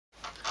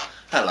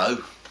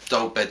Hello,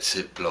 Dull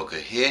Bedsit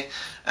blogger here,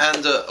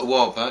 and a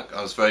while back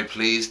I was very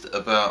pleased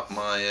about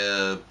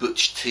my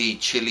butch tea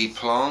chilli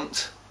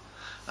plant,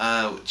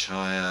 which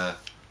I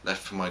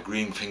left for my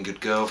green-fingered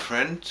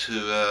girlfriend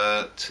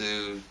to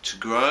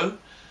grow.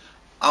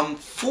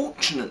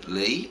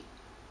 Unfortunately,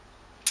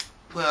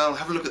 well,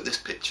 have a look at this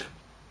picture.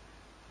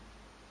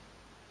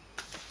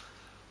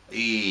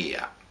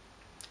 Yeah,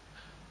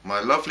 my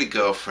lovely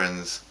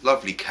girlfriend's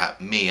lovely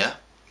cat Mia,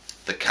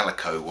 the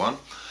calico one,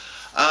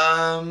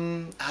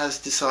 has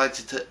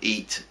decided to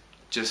eat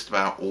just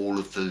about all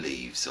of the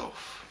leaves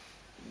off.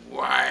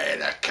 Why,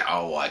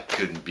 I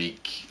couldn't be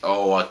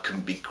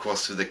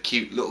cross with a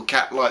cute little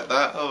cat like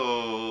that.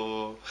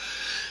 Oh,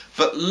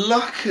 but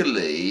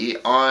luckily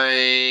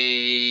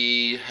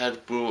I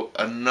had brought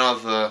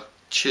another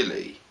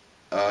chilli.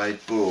 I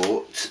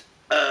bought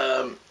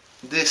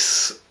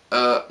this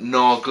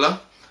Nagla,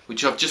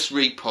 which I've just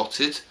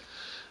repotted,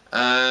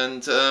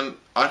 and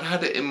I'd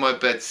had it in my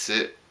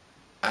bedsit,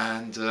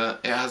 and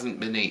it hasn't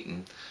been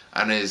eaten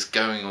and is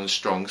going on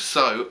strong,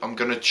 so I'm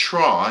going to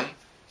try,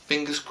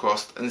 fingers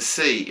crossed, and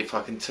see if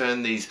I can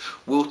turn these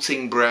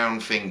wilting brown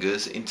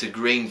fingers into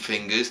green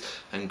fingers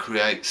and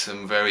create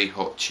some very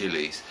hot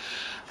chilies.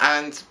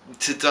 And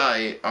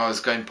today I was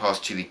going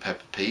past Chili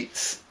Pepper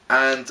Pete's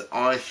and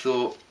I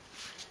thought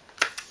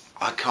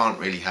I can't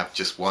really have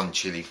just one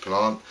chili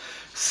plant,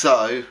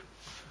 so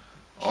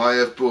I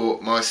have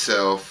bought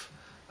myself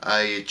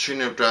a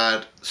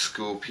Trinidad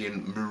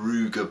Scorpion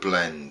Moruga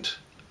blend,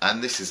 and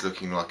this is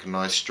looking like a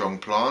nice strong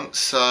plant,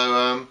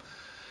 so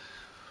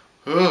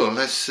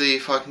let's see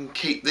if I can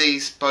keep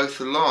these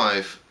both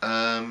alive.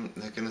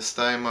 They're going to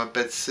stay in my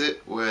bedsit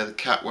where the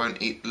cat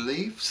won't eat the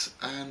leaves,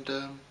 and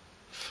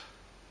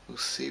we'll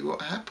see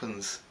what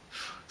happens.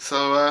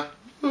 So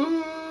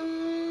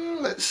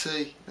let's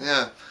see.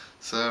 Yeah,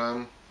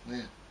 so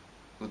yeah,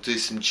 we'll do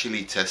some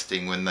chili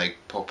testing when they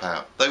pop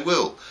out. They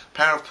will.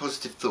 Power of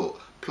positive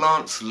thought.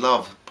 Plants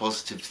love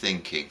positive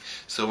thinking,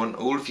 so I want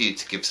all of you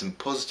to give some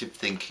positive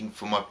thinking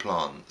for my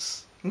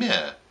plants.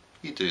 Yeah,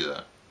 you do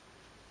that.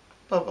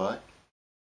 Bye bye.